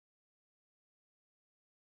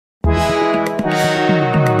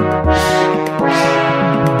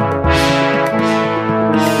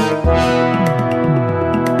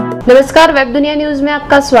नमस्कार, वेब दुनिया न्यूज में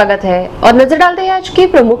आपका स्वागत है और नजर डालते हैं आज की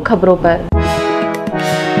प्रमुख खबरों पर।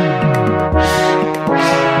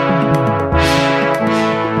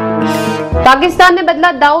 पाकिस्तान ने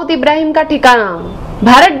बदला दाऊद इब्राहिम का ठिकाना।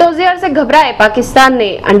 भारत डोजियर से घबराए पाकिस्तान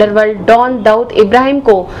ने अंडरवर्ल्ड डॉन दाऊद इब्राहिम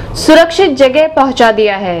को सुरक्षित जगह पहुंचा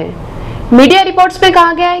दिया है। मीडिया रिपोर्ट्स में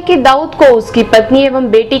कहा गया है कि दाऊद को उसकी पत्नी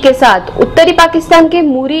एवं बेटी के साथ उत्तरी पाकिस्तान के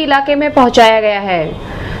मूरी इलाके में पहुंचाया गया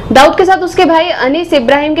है। दाऊद के साथ उसके भाई अनीस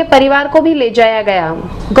इब्राहिम के परिवार को भी ले जाया गया।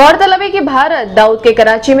 गौरतलब है कि भारत दाऊद के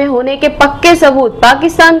कराची में होने के पक्के सबूत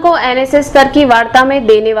पाकिस्तान को एनएसए स्तर की वार्ता में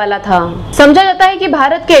देने वाला था। समझा जाता है कि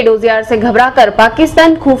भारत के डोजियर से घबराकर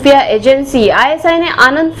पाकिस्तान खुफिया एजेंसी आईएसआई ने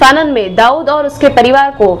आनंद फानन में दाऊद और उसके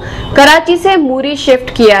परिवार को कराची से मूरी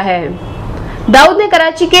शिफ्ट किया है। दाऊद ने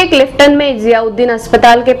कराची के क्लिफ्टन में जियाउद्दीन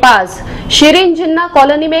अस्पताल के पास शिरीन जिन्ना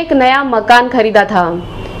कॉलोनी में एक नया मकान खरीदा था।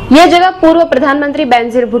 यह जगह पूर्व प्रधानमंत्री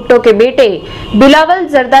बेनजीर भुट्टो के बेटे बिलावल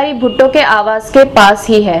जरदारी भुट्टो के आवास के पास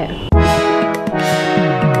ही है।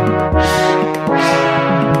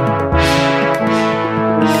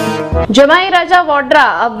 जमाई राजा वाड्रा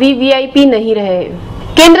अब वीवीआईपी नहीं रहे।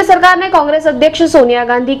 केंद्र सरकार ने कांग्रेस अध्यक्ष सोनिया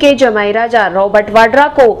गांधी के जमाई राजा रॉबर्ट वाड्रा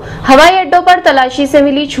को हवाई अड्डों पर तलाशी से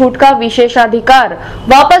मिली छूट का विशेषाधिकार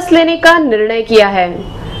वापस लेने का निर्णय किया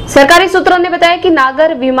है। सरकारी सूत्रों ने बताया कि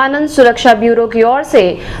नागर विमानन सुरक्षा ब्यूरो की ओर से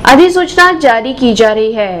अधिसूचना जारी की जा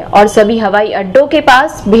रही है और सभी हवाई अड्डों के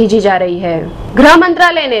पास भेजी जा रही है। गृह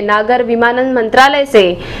मंत्रालय ने नागर विमानन मंत्रालय से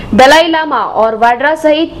दलाई लामा और वाड्रा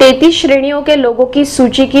सहित 33 श्रेणियों के लोगों की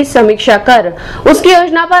सूची की समीक्षा कर उसकी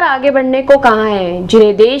योजना पर आगे बढ़ने को कहा है,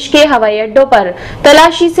 जिन्हें देश के हवाई अड्डों पर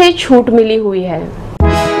तलाशी से छूट मिली हुई है।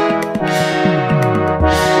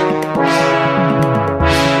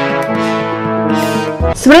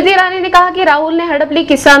 स्मृति ईरानी ने कहा कि राहुल ने हड़प ली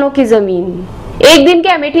किसानों की जमीन। एक दिन के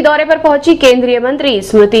अमेठी दौरे पर पहुंची केंद्रीय मंत्री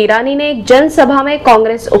स्मृति ईरानी ने एक जनसभा में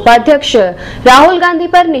कांग्रेस उपाध्यक्ष राहुल गांधी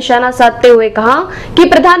पर निशाना साधते हुए कहा कि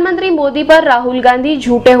प्रधानमंत्री मोदी पर राहुल गांधी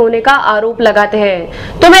झूठे होने का आरोप लगाते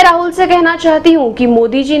हैं। तो मैं राहुल से कहना चाहती हूं कि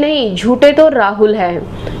मोदी जी नहीं, झूठे तो राहुल हैं,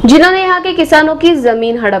 जिन्होंने यहाँ के किसानों की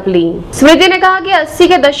जमीन हड़प ली। स्मृति ने कहा कि 80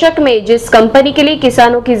 के दशक में जिस कंपनी के लिए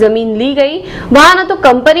किसानों की जमीन ली गई, वहाँ न तो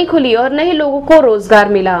कंपनी खुली और न ही लोगों को रोजगार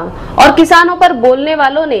मिला, और किसानों पर बोलने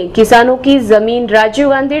वालों ने किसानों की जमीन राजीव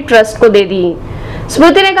गांधी ट्रस्ट को दे दी।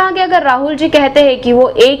 स्मृति ने कहा कि अगर राहुल जी कहते हैं कि वो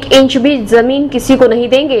 1 इंच भी जमीन किसी को नहीं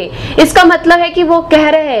देंगे, इसका मतलब है कि वो कह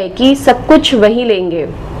रहे हैं कि सब कुछ वही लेंगे।